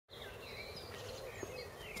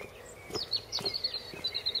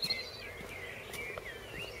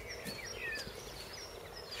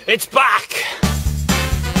It's back!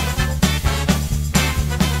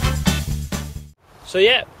 So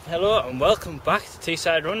yeah, hello and welcome back to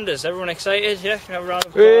Teesside Wonders. Everyone excited? Yeah, can I have a round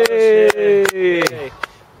of applause? Yay.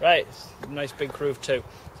 Right, nice big groove too.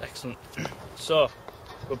 It's excellent. So,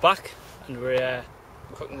 we're back and we're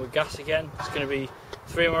cooking with gas again. It's going to be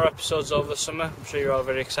 3 more episodes over the summer. I'm sure you're all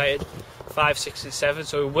very excited. 5, 6 and 7,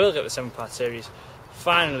 so we will get the 7-part series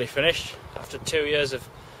finally finished after 2 years of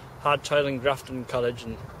hard toiling, grafting in college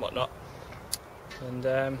and whatnot.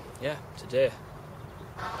 And yeah, today,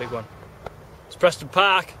 big one. It's Preston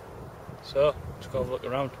Park, so let's go have a look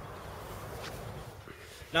around.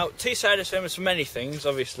 Now, Teesside is famous for many things,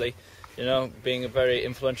 obviously, you know, being a very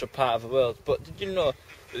influential part of the world, but did you know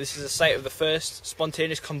that this is the site of the first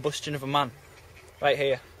spontaneous combustion of a man? Right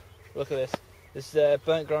here, look at this. This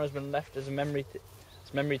burnt ground has been left as a memory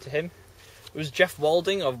to him. It was Jeff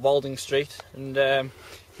Walding of Walding Street, and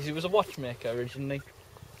he was a watchmaker originally,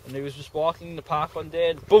 and he was just walking in the park one day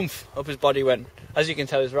and boomf, up his body went. As you can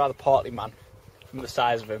tell, he's a rather portly man from the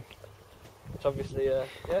size of him. It's obviously, yeah,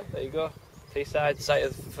 there you go. Teesside, site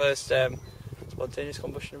of the first spontaneous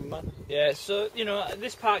combustion of a man. Yeah, so, you know,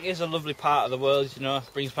 this park is a lovely part of the world, you know,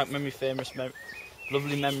 brings back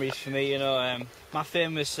lovely memories for me, you know. My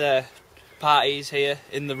famous parties here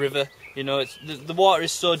in the river, you know, the water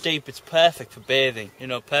is so deep, it's perfect for bathing, you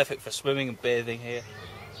know, perfect for swimming and bathing here.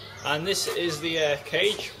 And this is the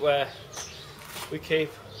cage where we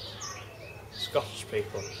keep Scottish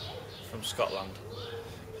people from Scotland.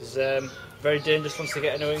 It's very dangerous once they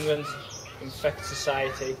get into England, infect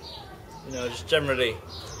society, you know, just generally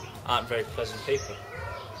aren't very pleasant people.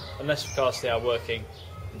 Unless, of course, they are working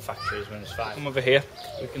in factories when it's fine. Come over here,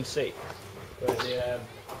 we can see where the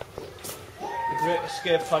Great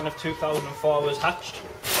Escape Plan of 2004 was hatched.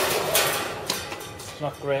 It's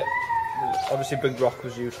not great. Obviously, big rock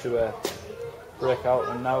was used to break out,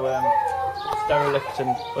 and now it's derelict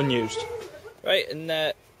and unused. Right,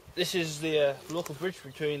 and this is the local bridge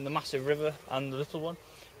between the massive river and the little one.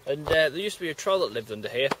 And there used to be a troll that lived under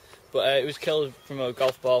here, but it was killed from a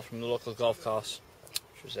golf ball from the local golf course,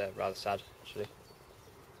 which was rather sad, actually.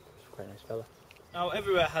 It's quite a nice fella. Now,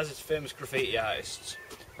 everywhere has its famous graffiti artists.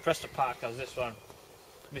 Preston Park has this one,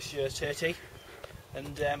 Monsieur Tatey,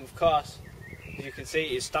 and of course, as you can see,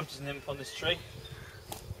 he's stamped his name upon this tree.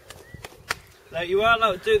 Now, you are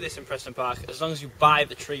allowed to do this in Preston Park as long as you buy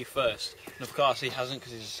the tree first. And of course, he hasn't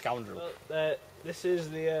because he's a scoundrel. Well, this is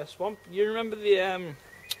the swamp. You remember the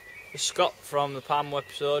Scott from the Palmo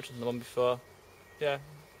episode and the one before? Yeah.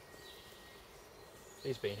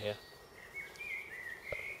 He's been here.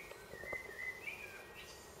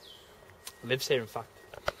 Lives here, in fact.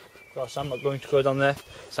 Of course, I'm not going to go down there,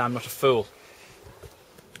 so I'm not a fool.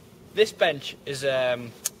 This bench is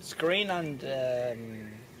it's green and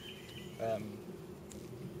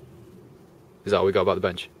Is that all we got about the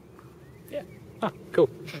bench? yeah. Ah, cool.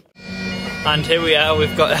 And here we are,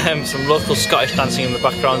 we've got some local Scottish dancing in the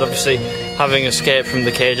background, obviously having escaped from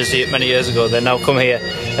the cages many years ago. They now come here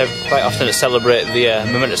quite often to celebrate the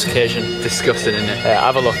momentous occasion. Disgusting, isn't it?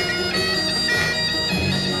 Have a look.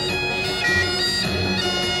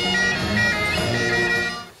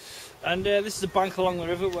 And this is a bank along the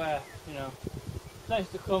river where, you know, it's nice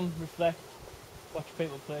to come, reflect, watch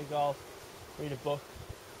people play golf, read a book,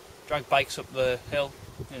 drag bikes up the hill,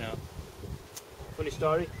 you know. Funny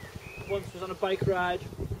story, once was on a bike ride,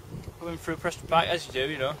 going through Preston Park, as you do,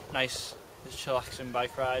 you know, nice, chillaxing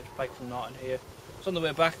bike ride, bike from Norton here. It's on the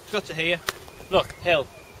way back, got to here, look, hill.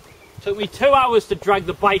 Took me 2 hours to drag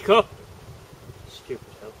the bike up. Stupid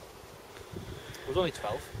hill. I was only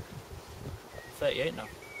 12, 38 now.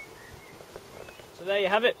 So there you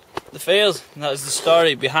have it, the field, and that is the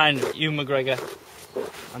story behind Hugh McGregor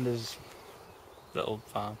and his little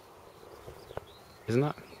farm. Is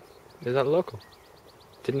that local?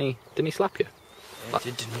 Didn't he slap you? Yeah, he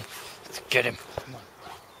did, didn't he? Let's get him. Come on.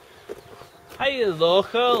 Hey,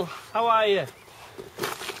 local. How are you?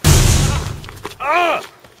 Oh!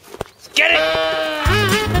 Let's get it!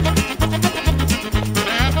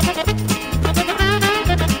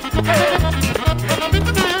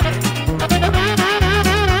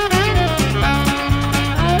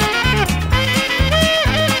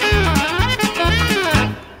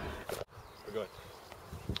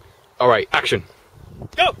 All right, action.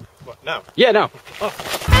 Go! What, now? Yeah, now. Oh.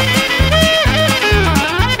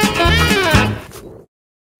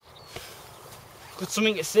 Got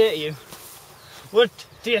something to say to you. What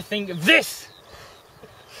do you think of this?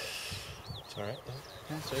 It's alright.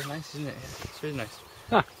 Yeah, it's really nice, isn't it? It's really nice.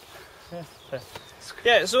 Ah.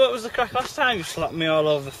 Yeah, so what was the crack last time? You slapped me all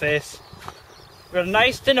over the face. We had a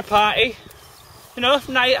nice dinner party. You know,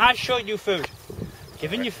 I showed you food.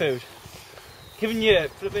 Giving you food. Giving you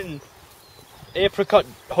flipping apricot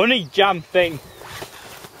honey jam thing.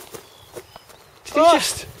 Did he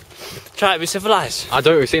just try to be civilised? I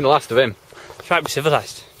don't think we've seen the last of him. Try to be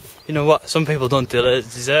civilised. You know what? Some people don't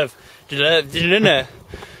deserve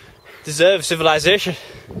civilization.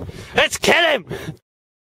 Let's kill him!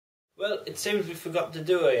 Well, it seems we forgot to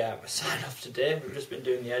do a sign off today. We've just been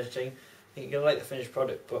doing the editing. I think you'll like the finished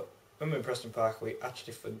product, but when we were in Preston Park, we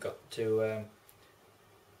actually forgot to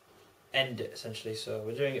end it essentially. So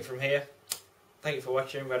we're doing it from here. Thank you for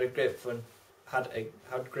watching. We had great fun. Had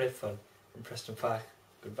great fun in Preston Park.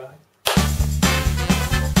 Goodbye.